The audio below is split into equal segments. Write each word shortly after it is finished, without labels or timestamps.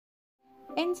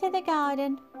Into the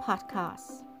Garden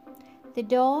podcast, the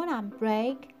dawn and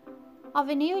break of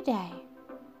a new day,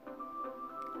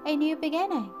 a new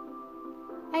beginning,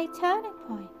 a turning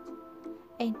point,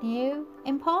 a new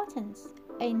importance,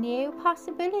 a new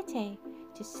possibility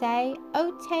to say,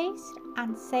 "Oh, taste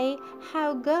and see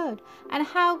how good and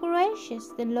how gracious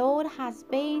the Lord has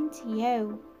been to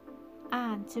you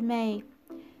and to me."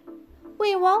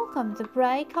 We welcome the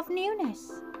break of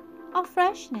newness, of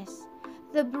freshness,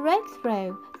 the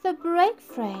breakthrough, the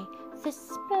breakfree, the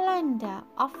splendor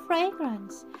of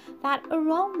fragrance, that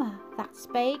aroma that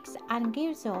speaks and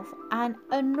gives off an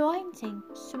anointing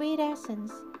sweet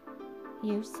essence.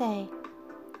 You say,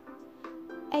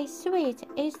 a sweet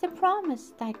is the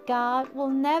promise that God will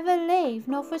never leave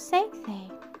nor forsake thee.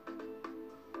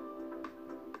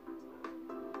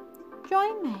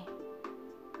 Join me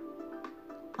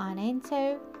on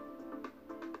Into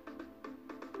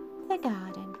the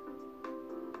Garden.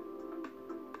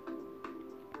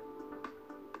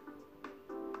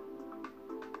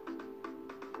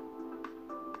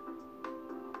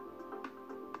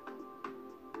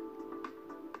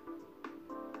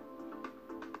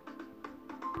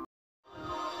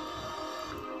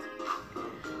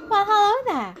 Well, hello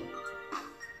there.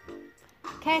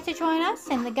 Care to join us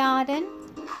in the garden,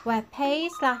 where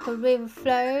peace like a river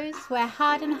flows, where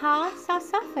hardened hearts are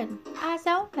softened, as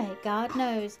only God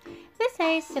knows? This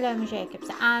is Salome Jacobs,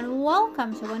 and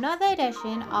welcome to another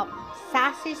edition of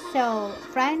Sassy Soul,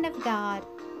 Friend of God,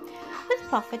 with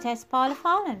Prophetess Paula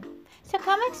Fallon. So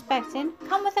come expectant,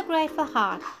 come with a grateful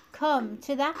heart, come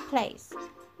to that place,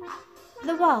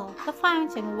 the well, the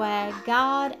fountain where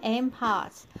God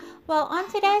imparts. Well, on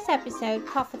today's episode,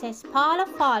 Prophetess Paula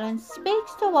Fallon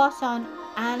speaks to us on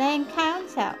an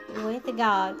encounter with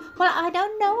God. Well, I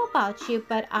don't know about you,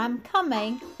 but I'm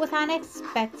coming with an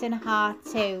expectant heart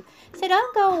too. So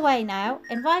don't go away now.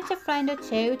 Invite a friend or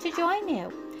two to join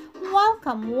you.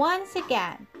 Welcome once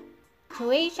again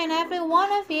to each and every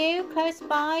one of you, close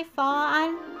by, far,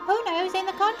 and who knows, in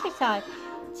the countryside,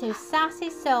 to Sassy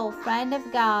Soul, Friend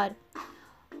of God,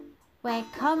 where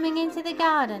coming into the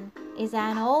garden is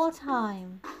an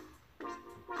all-time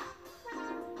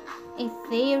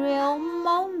ethereal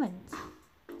moment,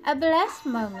 a blessed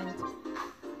moment,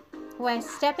 where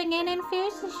stepping in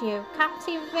infuses you,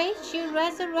 captivates you,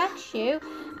 resurrects you,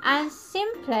 and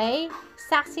simply,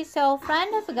 Sassy Soul,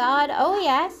 Friend of God, oh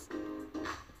yes,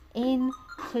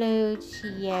 includes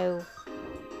you.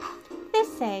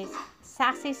 This is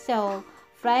Sassy Soul,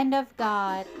 Friend of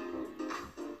God.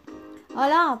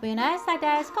 Hola, buenas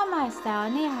tardes, ¿cómo está?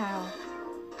 Ni hao.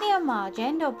 Ni ma,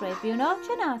 dzień dobry,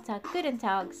 buonanotte, nata, guten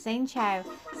tag, xin chào,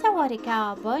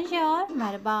 sawadika, bonjour,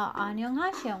 merhaba,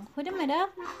 annyeonghaseyo, goedemiddag,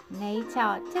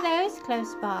 nita, to those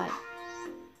close by.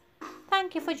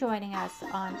 Thank you for joining us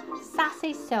on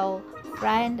Sassy Soul,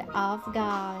 Friend of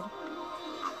God.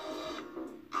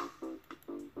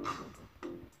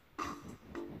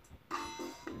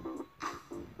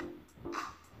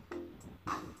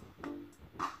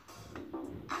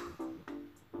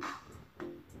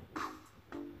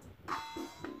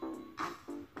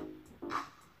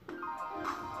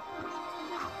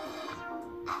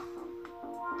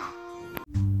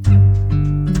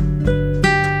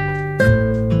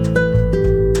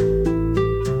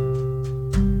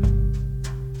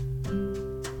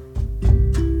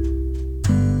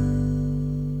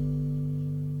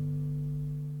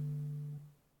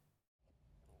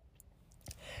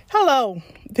 Hello,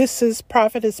 this is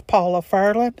Prophetess Paula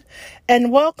Fallon,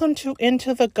 and welcome to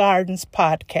Into the Gardens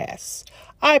podcast.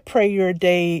 I pray your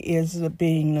day is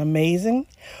being amazing.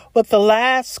 With the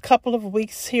last couple of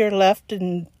weeks here left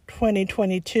in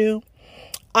 2022,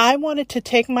 I wanted to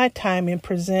take my time and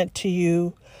present to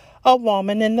you a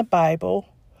woman in the Bible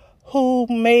who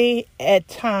may at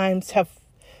times have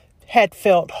had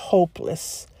felt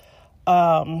hopeless.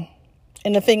 And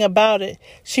the thing about it,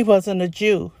 she wasn't a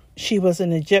Jew. She was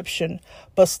an Egyptian,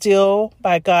 but still,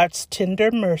 by God's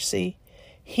tender mercy,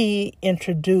 he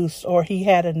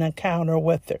had an encounter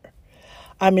with her.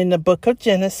 I'm in the book of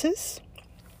Genesis,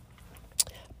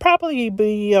 probably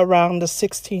be around the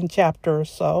 16th chapter or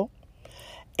so,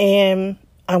 and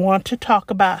I want to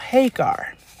talk about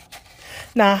Hagar.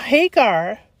 Now,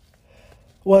 Hagar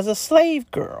was a slave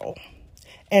girl,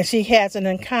 and she has an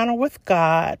encounter with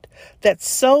God that's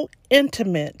so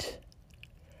intimate.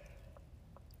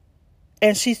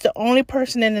 And she's the only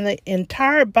person in the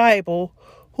entire Bible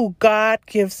who God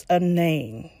gives a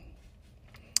name.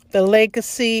 The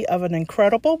legacy of an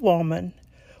incredible woman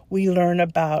we learn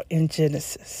about in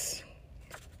Genesis.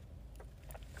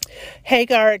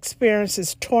 Hagar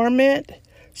experiences torment.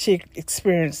 She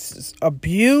experiences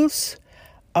abuse.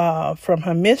 from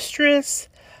her mistress.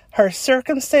 Her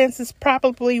circumstances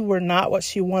probably were not what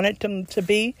she wanted them to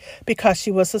be because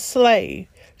she was a slave.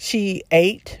 She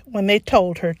ate when they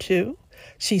told her to.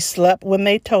 She slept when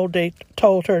they told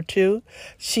her to.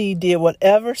 She did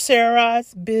whatever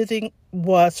Sarai's bidding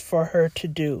was for her to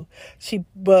do. She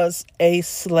was a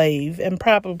slave and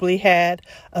probably had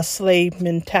a slave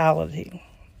mentality.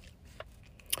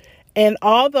 And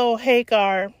although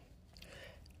Hagar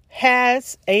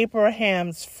has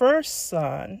Abraham's first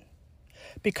son,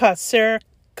 because Sarah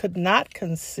could not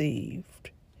conceive,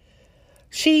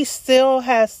 she still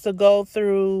has to go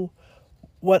through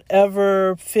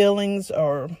whatever feelings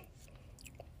or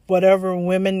whatever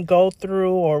women go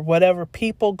through or whatever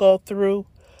people go through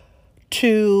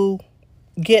to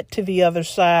get to the other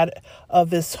side of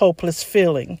this hopeless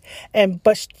feeling.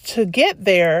 But to get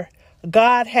there,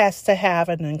 God has to have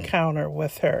an encounter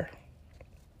with her.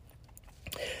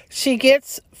 She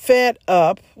gets fed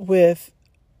up with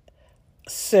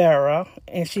Sarah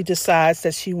and she decides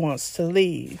that she wants to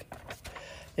leave.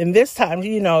 And this time,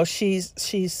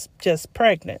 she's just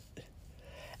pregnant.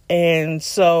 And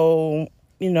so,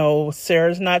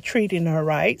 Sarah's not treating her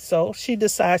right. So she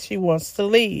decides she wants to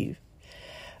leave.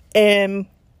 And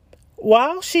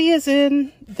while she is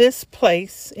in this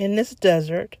place, in this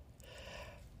desert,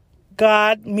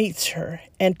 God meets her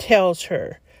and tells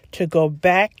her to go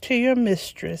back to your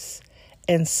mistress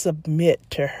and submit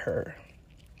to her.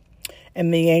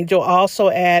 And the angel also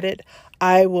added,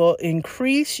 I will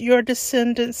increase your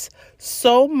descendants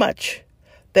so much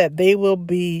that they will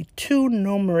be too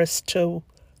numerous to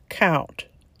count.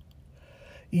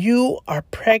 You are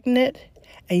pregnant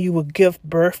and you will give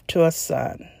birth to a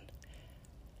son.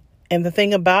 And the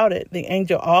thing about it, the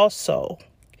angel also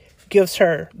gives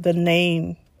her the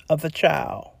name of the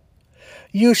child.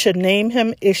 You should name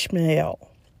him Ishmael,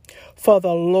 for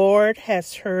the Lord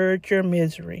has heard your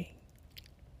misery.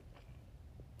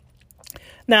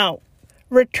 Now,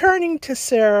 returning to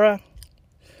Sarah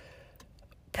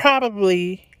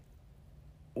probably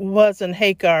wasn't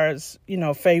Hagar's,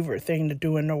 favorite thing to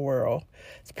do in the world.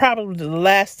 It's probably the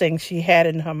last thing she had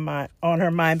on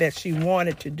her mind that she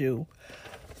wanted to do.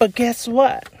 But guess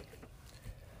what?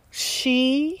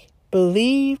 She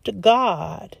believed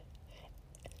God.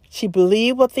 She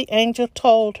believed what the angel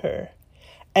told her,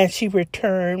 and she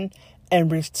returned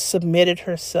and submitted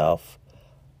herself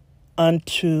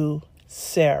unto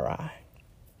Sarai.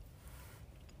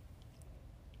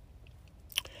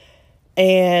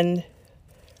 And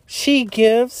she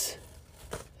gives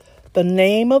the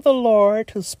name of the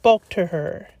Lord who spoke to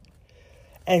her.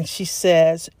 And she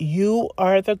says, you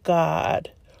are the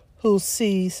God who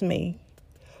sees me.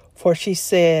 For she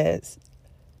says,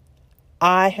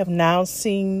 I have now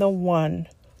seen the one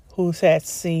who has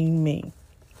seen me.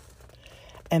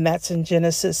 And that's in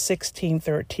Genesis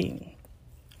 16:13.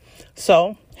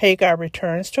 So Hagar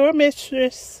returns to her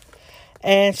mistress,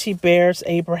 and she bears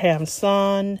Abraham's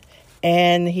son,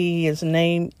 and he is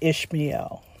named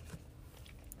Ishmael.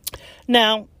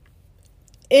 Now,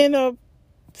 in a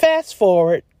fast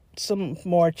forward some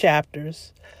more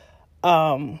chapters,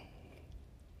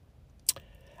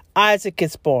 Isaac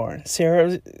is born.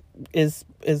 Sarah is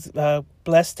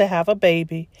blessed to have a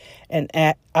baby, and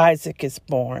Isaac is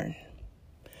born.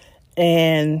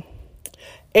 And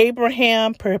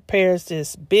Abraham prepares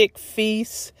this big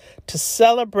feast to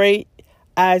celebrate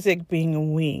Isaac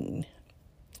being weaned.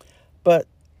 But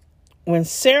when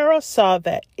Sarah saw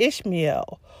that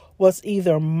Ishmael was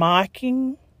either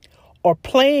mocking or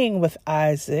playing with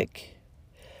Isaac,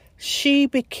 she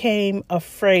became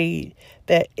afraid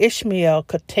that Ishmael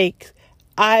could take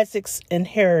Isaac's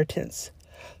inheritance.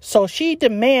 So she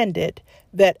demanded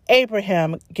that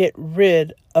Abraham get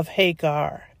rid of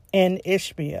Hagar and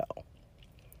Ishmael.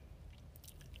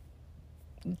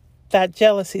 That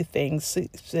jealousy thing's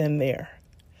in there.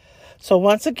 So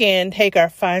once again, Hagar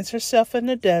finds herself in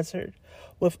the desert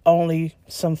with only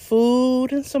some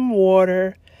food and some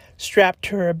water strapped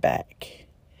to her back.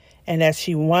 And as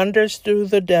she wanders through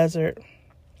the desert,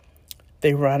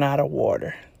 they run out of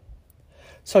water.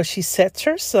 So she sets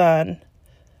her son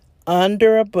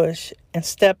under a bush and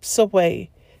steps away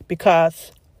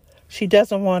because she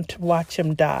doesn't want to watch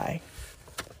him die.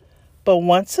 But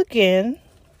once again,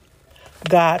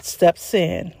 God steps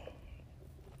in.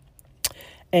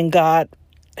 And God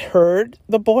heard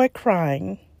the boy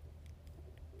crying.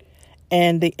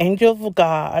 And the angel of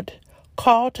God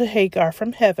called to Hagar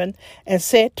from heaven and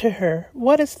said to her,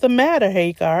 "What is the matter,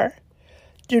 Hagar?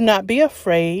 Do not be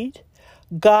afraid.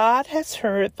 God has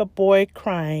heard the boy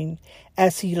crying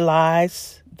as he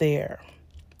lies there.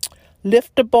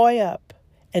 Lift the boy up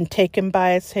and take him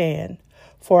by his hand,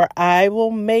 for I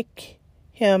will make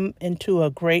him into a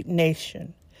great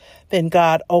nation. Then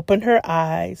God opened her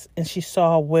eyes, and she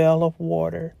saw a well of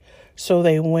water. So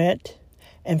they went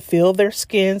and filled their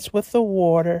skins with the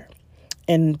water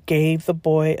and gave the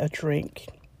boy a drink.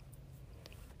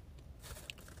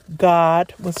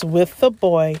 God was with the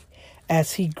boy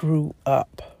as he grew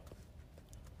up.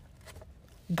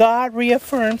 God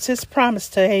reaffirms his promise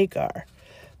to Hagar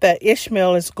that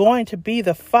Ishmael is going to be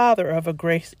the father of a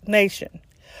great nation.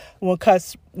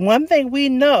 Because one thing we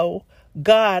know,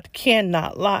 God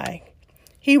cannot lie.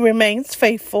 He remains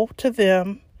faithful to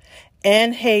them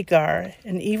and Hagar,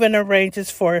 and even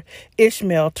arranges for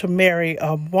Ishmael to marry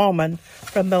a woman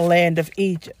from the land of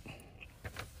Egypt.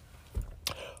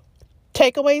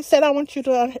 Takeaways that I want you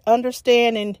to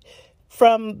understand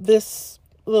from this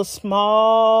little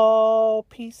small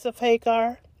piece of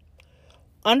Hagar.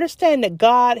 Understand that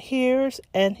God hears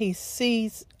and he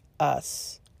sees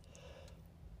us.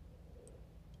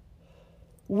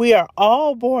 We are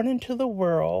all born into the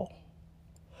world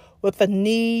with a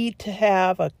need to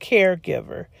have a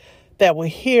caregiver that will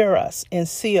hear us and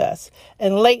see us.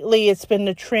 And lately it's been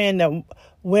the trend that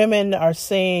women are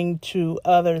saying to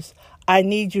others, I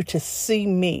need you to see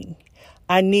me.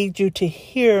 I need you to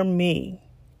hear me.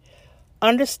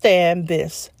 Understand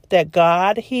this, that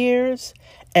God hears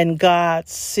and God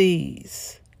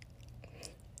sees.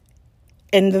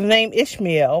 And the name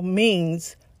Ishmael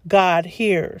means God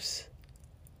hears.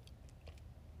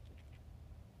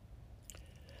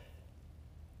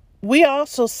 We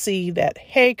also see that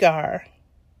Hagar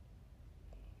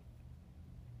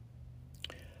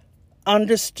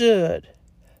understood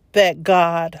that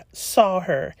God saw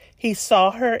her. He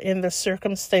saw her in the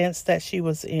circumstance that she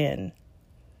was in.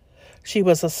 She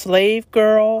was a slave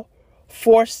girl,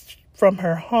 forced from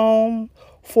her home,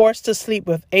 forced to sleep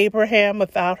with Abraham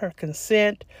without her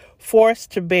consent,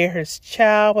 forced to bear his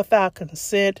child without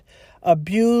consent,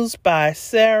 abused by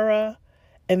Sarah,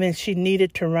 and then she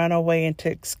needed to run away and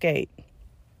to escape.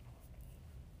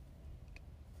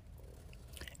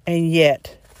 And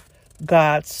yet,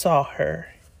 God saw her.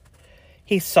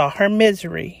 He saw her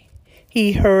misery.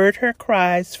 He heard her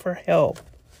cries for help.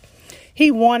 He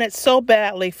wanted so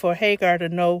badly for Hagar to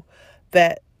know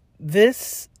that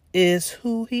this is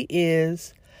who he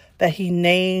is, that he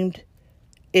named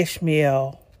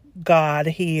Ishmael, God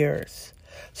hears.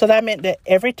 So that meant that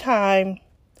every time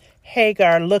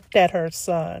Hagar looked at her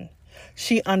son,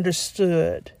 she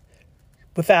understood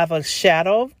without a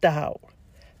shadow of doubt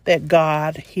that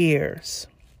God hears.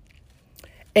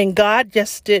 And God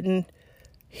just didn't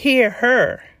hear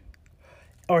her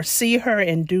or see her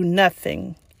and do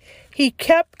nothing. He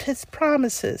kept his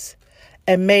promises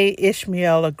and made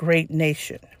Ishmael a great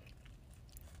nation.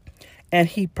 And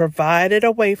he provided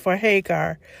a way for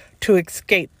Hagar to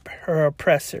escape her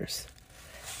oppressors.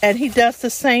 And he does the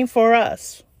same for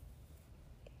us.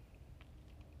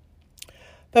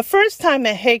 The first time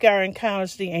that Hagar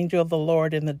encounters the angel of the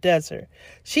Lord in the desert,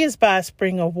 she is by a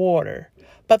spring of water.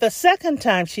 But the second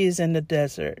time she is in the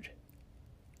desert,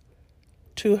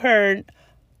 to her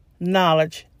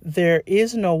knowledge, there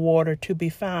is no water to be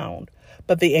found.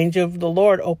 But the angel of the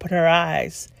Lord opened her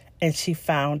eyes, and she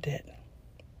found it.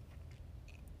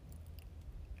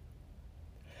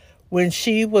 When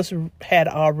she had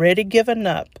already given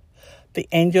up, the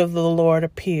angel of the Lord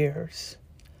appears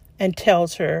and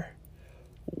tells her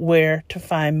where to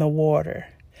find the water.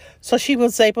 So she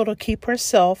was able to keep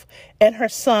herself and her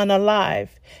son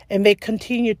alive, and they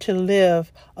continued to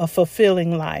live a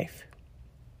fulfilling life.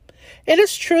 It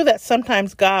is true that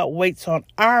sometimes God waits on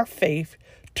our faith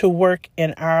to work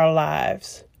in our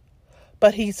lives,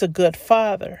 but he's a good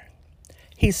father.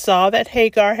 He saw that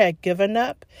Hagar had given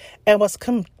up and was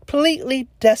completely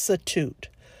destitute,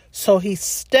 so he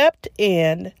stepped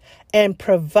in and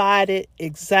provided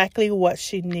exactly what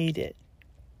she needed.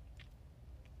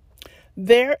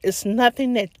 There is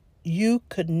nothing that you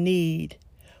could need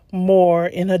more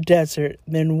in a desert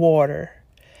than water,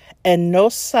 and no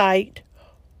sight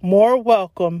more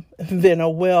welcome than a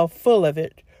well full of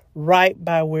it right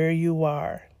by where you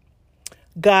are.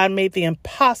 God made the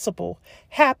impossible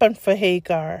happen for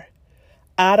Hagar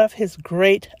out of his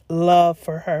great love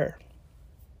for her.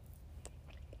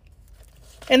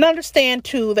 And understand,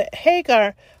 too, that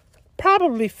Hagar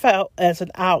probably felt as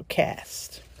an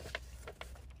outcast.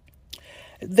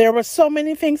 There were so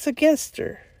many things against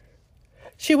her.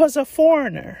 She was a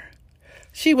foreigner.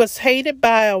 She was hated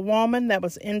by a woman that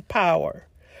was in power.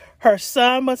 Her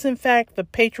son was, in fact, the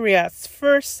patriarch's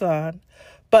first son,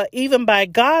 but even by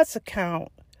God's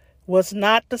account, was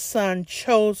not the son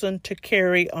chosen to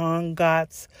carry on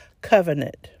God's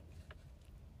covenant.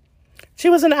 She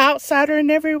was an outsider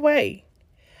in every way.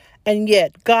 And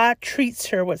yet God treats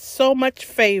her with so much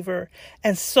favor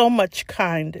and so much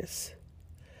kindness.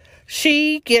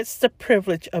 She gets the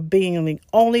privilege of being the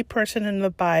only person in the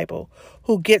Bible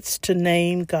who gets to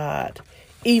name God,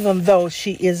 even though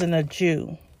she isn't a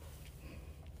Jew.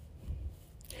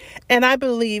 And I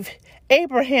believe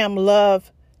Abraham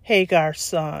loved Hagar's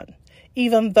son,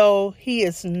 even though he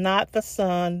is not the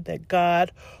son that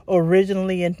God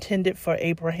originally intended for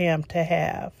Abraham to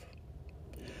have.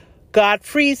 God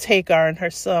frees Hagar and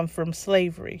her son from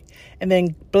slavery and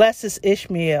then blesses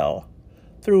Ishmael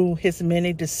through his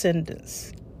many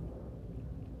descendants.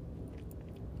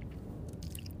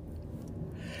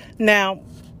 Now,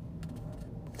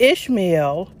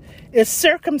 Ishmael is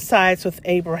circumcised with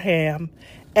Abraham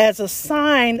as a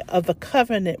sign of the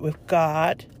covenant with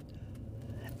God.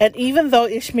 And even though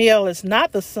Ishmael is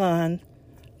not the son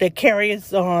that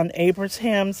carries on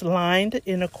Abraham's line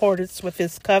in accordance with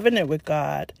his covenant with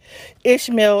God,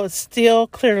 Ishmael is still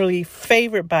clearly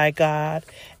favored by God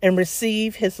and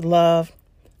receives his love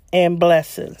and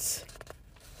blessings.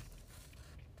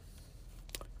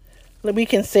 We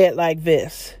can say it like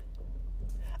this.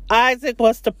 Isaac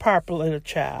was the popular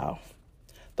child,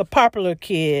 the popular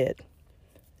kid,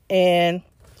 and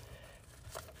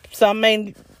some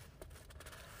may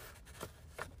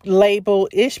label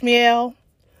Ishmael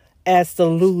as the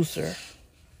loser.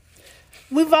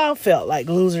 We've all felt like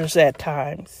losers at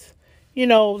times. You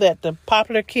know, that the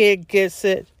popular kid gets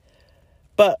it,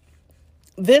 but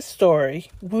this story,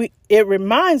 it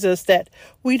reminds us that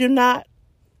we do not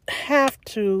have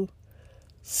to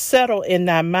settle in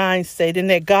that mind state and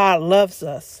that God loves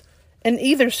us in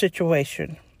either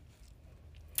situation.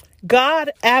 God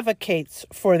advocates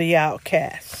for the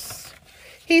outcasts.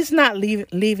 He's not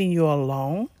leaving you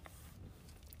alone.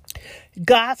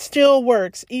 God still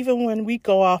works even when we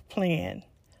go off plan.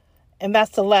 And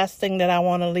that's the last thing that I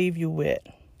want to leave you with.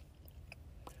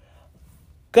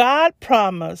 God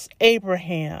promised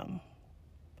Abraham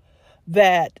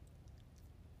that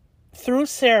through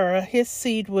Sarah, his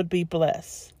seed would be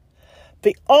blessed.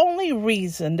 The only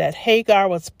reason that Hagar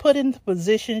was put in the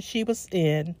position she was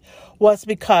in was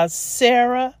because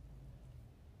Sarah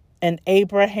and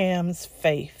Abraham's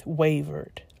faith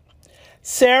wavered.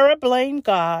 Sarah blamed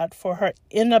God for her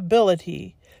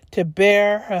inability to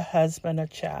bear her husband a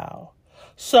child.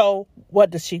 So what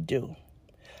does she do?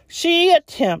 She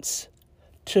attempts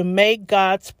to make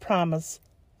God's promise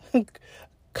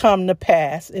come to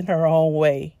pass in her own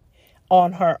way,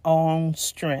 on her own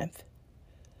strength.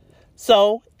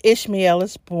 So Ishmael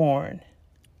is born.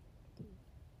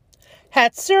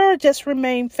 Had Sarah just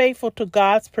remained faithful to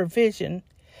God's provision,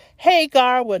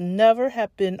 Hagar would never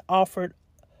have been offered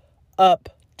up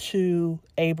to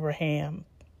Abraham.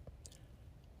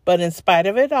 But in spite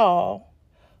of it all,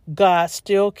 God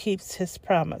still keeps his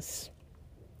promise.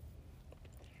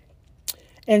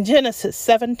 In Genesis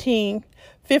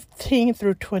 17:15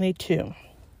 through 22,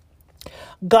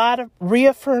 God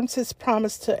reaffirms his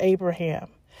promise to Abraham.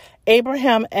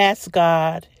 Abraham asked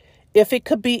God if it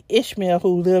could be Ishmael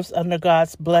who lives under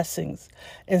God's blessings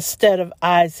instead of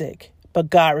Isaac,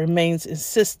 but God remains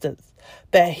insistent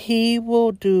that he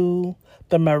will do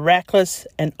the miraculous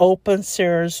and open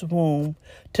Sarah's womb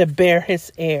to bear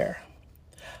his heir.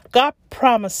 God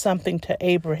promised something to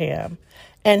Abraham,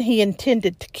 and he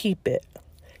intended to keep it.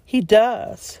 He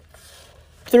does.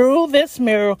 Through this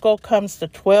miracle comes the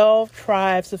 12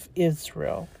 tribes of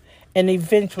Israel, and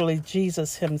eventually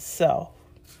Jesus himself.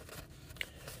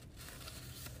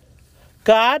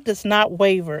 God does not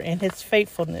waver in his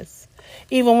faithfulness,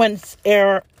 even when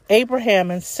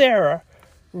Abraham and Sarah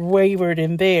wavered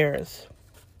in theirs.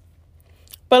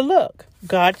 But look,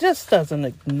 God just doesn't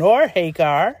ignore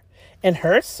Hagar and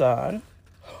her son,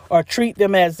 or treat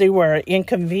them as they were an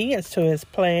inconvenience to his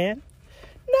plan.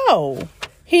 No,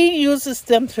 he uses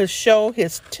them to show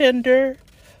his tender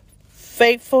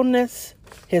faithfulness,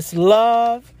 his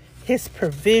love, his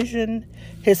provision,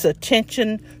 his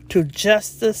attention to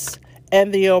justice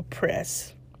and the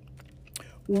oppressed.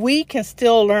 We can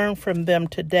still learn from them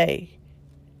today,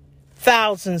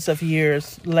 thousands of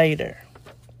years later.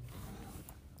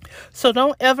 So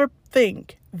don't ever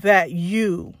think that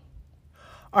you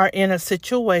are in a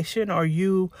situation or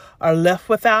you are left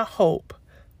without hope,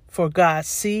 for God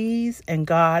sees and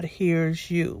God hears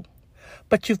you.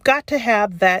 But you've got to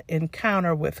have that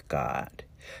encounter with God.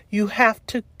 You have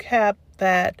to have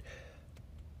that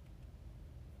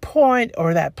point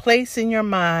or that place in your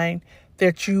mind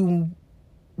that you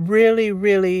really,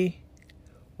 really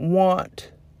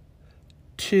want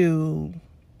to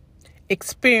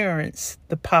experience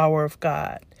the power of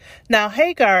God. Now,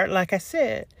 Hagar, like I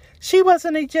said, she was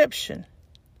an Egyptian.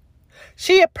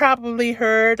 She had probably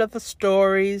heard of the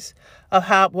stories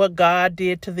of what God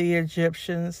did to the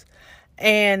Egyptians.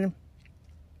 And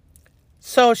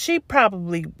so she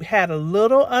probably had a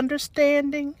little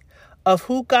understanding of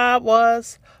who God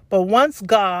was. But once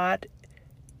God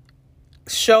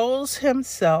shows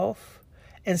himself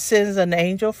and sends an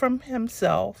angel from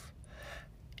himself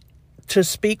to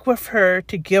speak with her,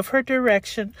 to give her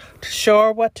direction, to show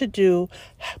her what to do,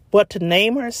 what to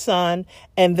name her son,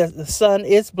 and the son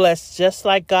is blessed just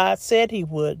like God said he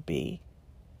would be.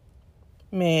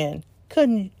 Man,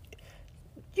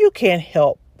 you can't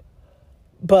help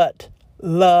but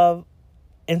love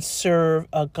and serve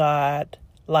a God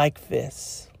like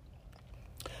this.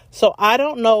 So I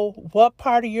don't know what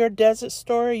part of your desert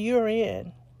story you're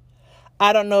in.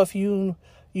 I don't know if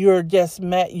you're just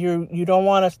you don't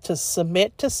want us to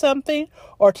submit to something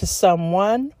or to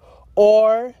someone,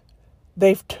 or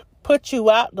they've put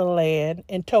you out the land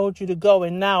and told you to go,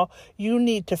 and now you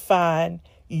need to find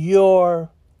your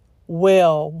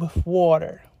well with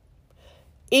water.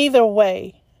 Either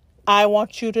way, I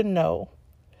want you to know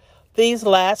these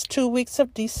last 2 weeks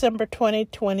of December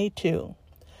 2022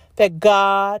 that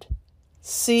God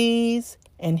sees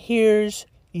and hears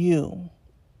you.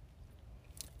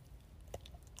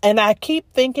 And I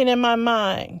keep thinking in my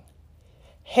mind,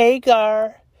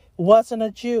 Hagar wasn't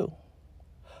a Jew,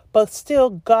 but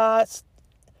still God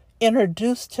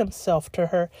introduced himself to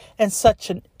her in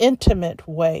such an intimate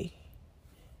way.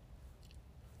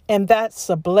 And that's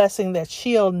a blessing that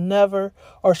she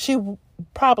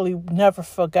probably never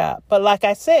forgot. But like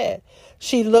I said,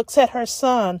 she looks at her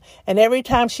son, and every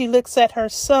time she looks at her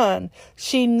son,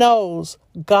 she knows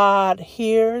God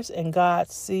hears and God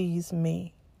sees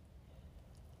me.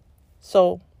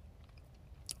 So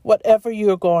whatever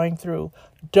you're going through,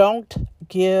 don't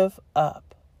give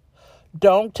up.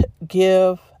 Don't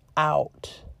give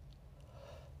out.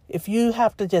 If you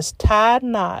have to just tie a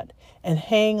knot and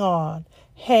hang on,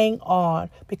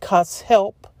 because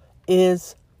help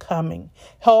is coming.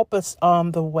 Help is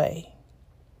on the way.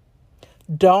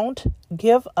 Don't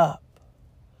give up.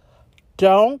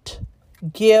 Don't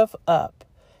give up.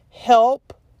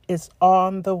 Help is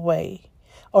on the way.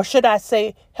 Or should I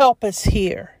say, help is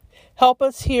here. Help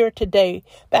is here today.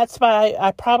 That's why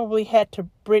I probably had to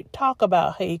talk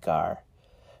about Hagar.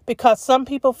 Because some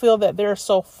people feel that they're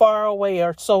so far away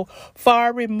or so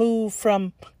far removed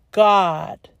from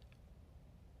God.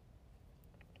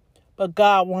 But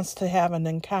God wants to have an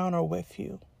encounter with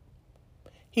you.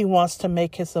 He wants to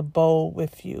make his abode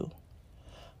with you.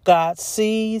 God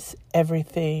sees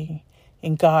everything,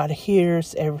 and God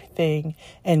hears everything,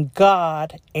 and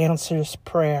God answers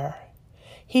prayer.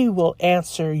 He will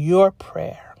answer your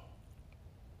prayer.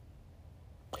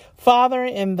 Father,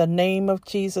 in the name of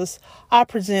Jesus, I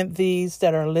present these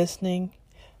that are listening,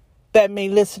 that may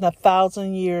listen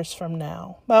 1,000 years from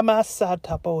now. Mama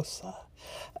Satabosa.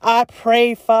 I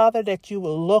pray, Father, that you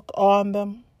will look on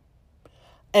them.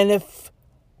 And if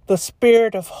the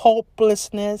spirit of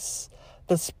hopelessness,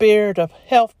 the spirit of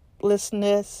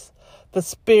helplessness, the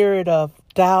spirit of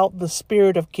doubt, the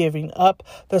spirit of giving up,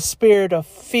 the spirit of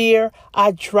fear,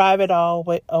 I drive it all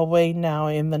away now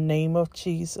in the name of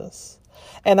Jesus.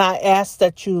 And I ask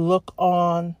that you look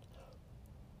on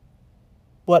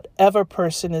whatever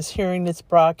person is hearing this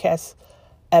broadcast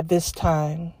at this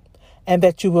time, and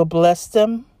that you will bless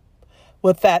them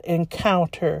with that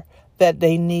encounter that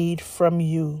they need from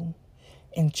you.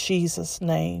 In Jesus'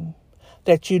 name,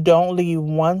 that you don't leave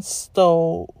one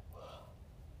soul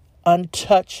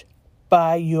untouched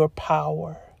by your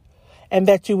power, and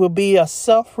that you will be a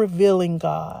self-revealing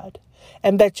God,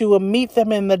 and that you will meet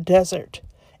them in the desert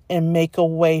and make a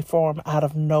way for them out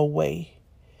of no way,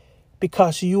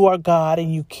 because you are God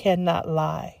and you cannot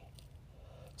lie.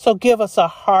 So give us a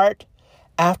heart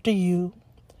after you.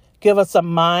 Give us a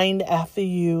mind after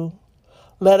you.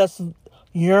 Let us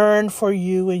yearn for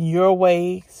you in your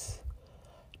ways,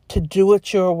 to do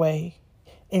it your way.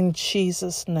 In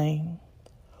Jesus' name,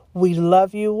 we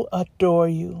love you, adore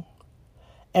you,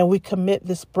 and we commit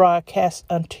this broadcast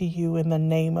unto you in the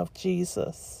name of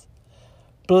Jesus.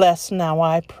 Bless now,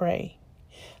 I pray.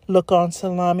 Look on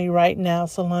Salami right now,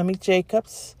 Salami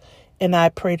Jacobs, and I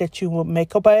pray that you will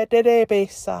make a way,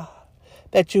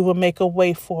 that you will make a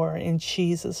way for her in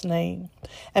Jesus' name,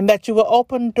 and that you will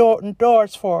open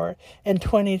doors for her in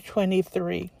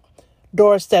 2023,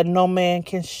 doors that no man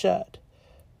can shut,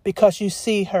 because you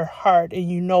see her heart and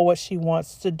you know what she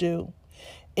wants to do.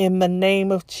 In the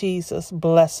name of Jesus,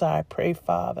 bless her, I pray,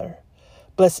 Father.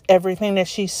 Bless everything that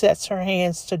she sets her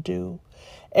hands to do.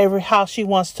 How she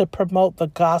wants to promote the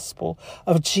gospel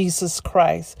of Jesus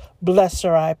Christ. Bless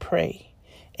her, I pray.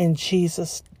 In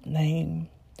Jesus' name.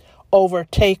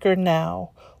 Overtake her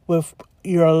now with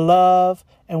your love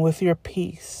and with your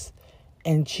peace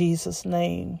in Jesus'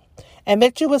 name. And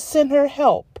that you would send her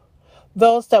help,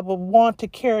 those that would want to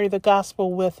carry the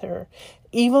gospel with her,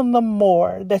 even the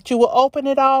more, that you will open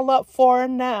it all up for her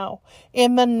now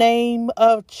in the name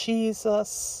of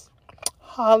Jesus.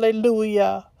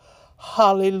 Hallelujah.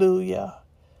 Hallelujah.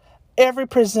 Every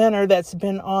presenter that's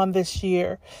been on this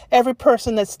year, every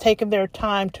person that's taken their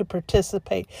time to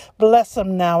participate, bless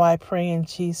them now, I pray in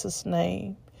Jesus'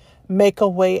 name. Make a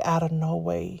way out of no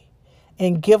way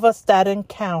and give us that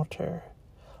encounter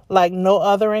like no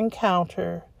other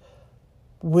encounter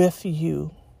with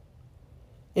you.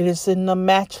 It is in the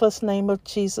matchless name of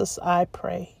Jesus I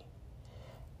pray.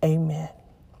 Amen.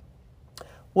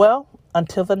 Well,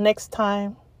 until the next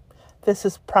time, this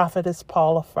is Prophetess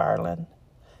Paula Farland.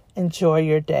 Enjoy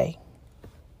your day.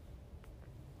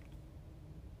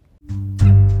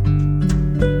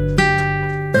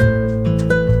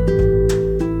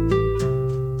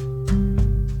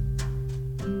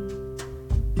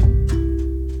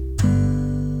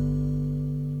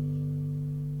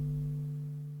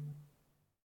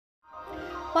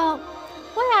 Well,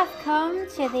 we have come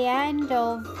to the end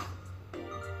of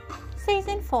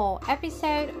Season 4,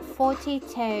 Episode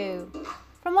 42.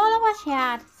 From all of us here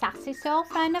at Sassy Soul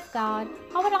Friend of God,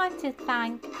 I would like to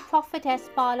thank Prophetess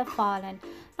Paula Farland.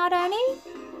 Not only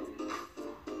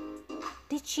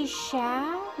did she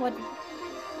share what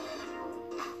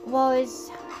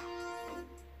was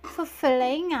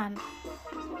fulfilling and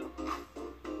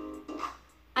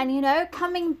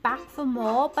coming back for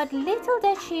more, but little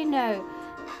did she know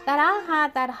that I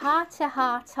had that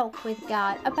heart-to-heart talk with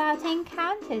God about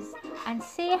encounters and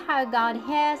see how God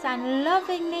hears and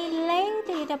lovingly laid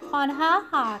it upon her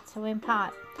heart to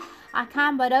impart. I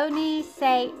can but only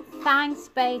say thanks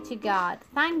be to God.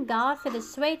 Thank God for the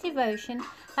sweet devotion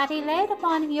that He laid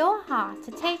upon your heart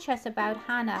to teach us about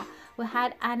Hannah, who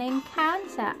had an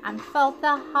encounter and felt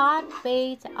the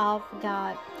heartbeat of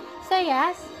God. So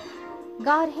yes,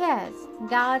 God hears,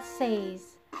 God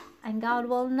sees, and God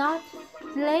will not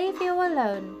leave you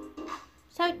alone.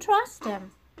 So trust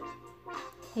Him.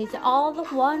 He's all the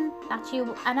one that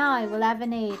you and I will ever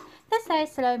need. This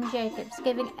is Salome Jacobs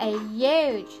giving a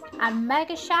huge and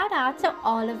mega shout out to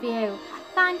all of you.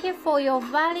 Thank you for your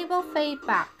valuable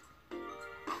feedback.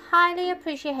 Highly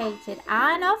appreciated.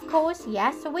 And of course,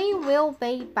 yes, we will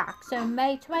be back. So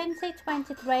May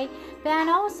 2023 be an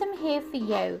awesome year for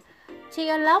you, to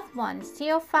your loved ones, to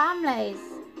your families.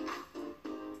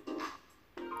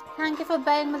 Thank you for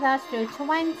being with us through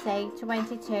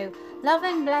 2022. Love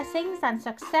and blessings and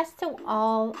success to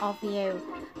all of you.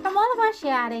 From all of us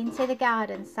here at Into the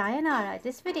Garden, sayonara,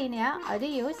 despedinia,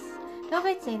 adios, do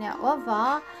widzenia, au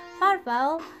revoir,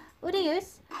 farewell,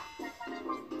 adios,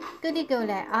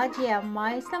 Gudigule, Ajia,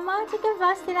 Mai, Slamatika,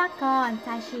 Vastilakan,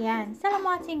 Tashien,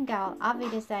 Salamatingal,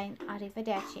 Avidazain,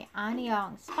 Arrivederci,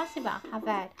 Anyong, Spasiba,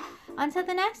 Haved. Until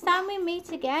the next time we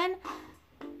meet again,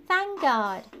 thank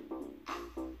God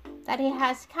that He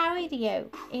has carried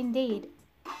you. Indeed,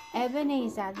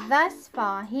 Ebenezer, thus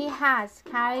far He has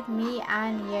carried me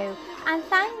and you. And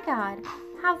thank God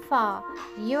how far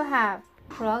you have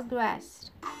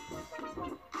progressed.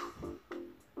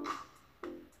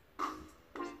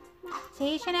 To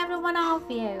each and every one of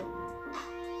you,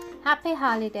 happy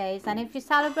holidays. And if you're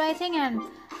celebrating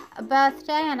a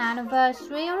birthday, an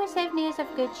anniversary, or receive news of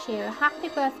good cheer, happy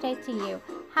birthday to you.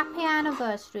 Happy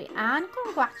anniversary and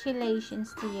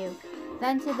congratulations to you.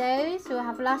 Then to those who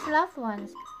have lost loved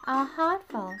ones, our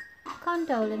heartfelt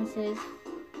condolences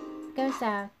goes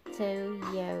out to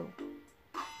you.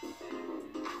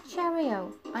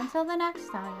 Cheerio. Until the next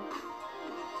time.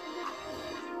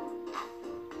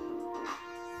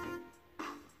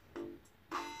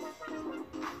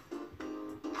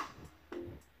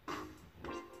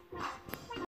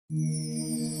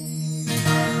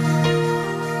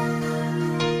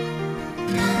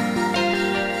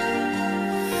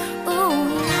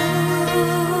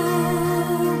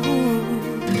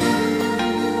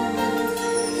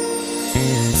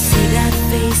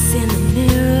 In the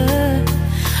mirror,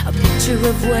 a picture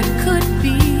of what could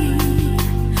be.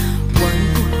 One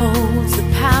who holds the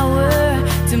power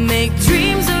to make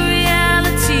dreams a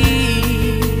reality.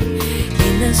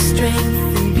 Inner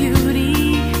strength and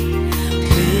beauty,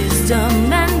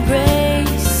 wisdom and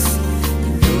grace.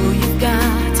 You know you've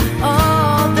got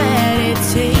all that it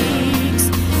takes.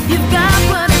 You've got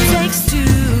what it takes to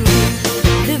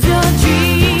live your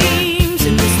dreams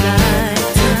in this life.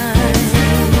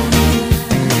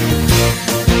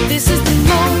 This is the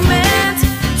moment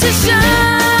to shine.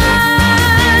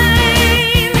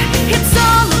 It's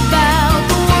all about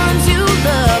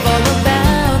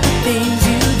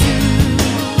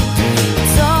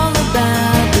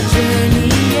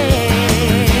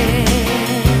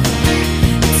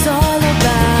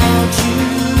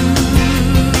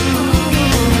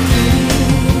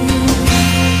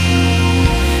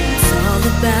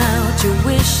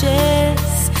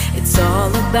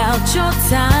about your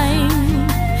time.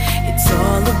 It's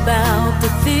all about the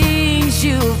things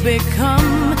you've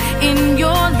become in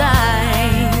your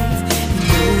life.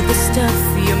 You know the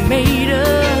stuff you're made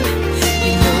of.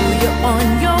 You know you're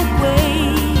on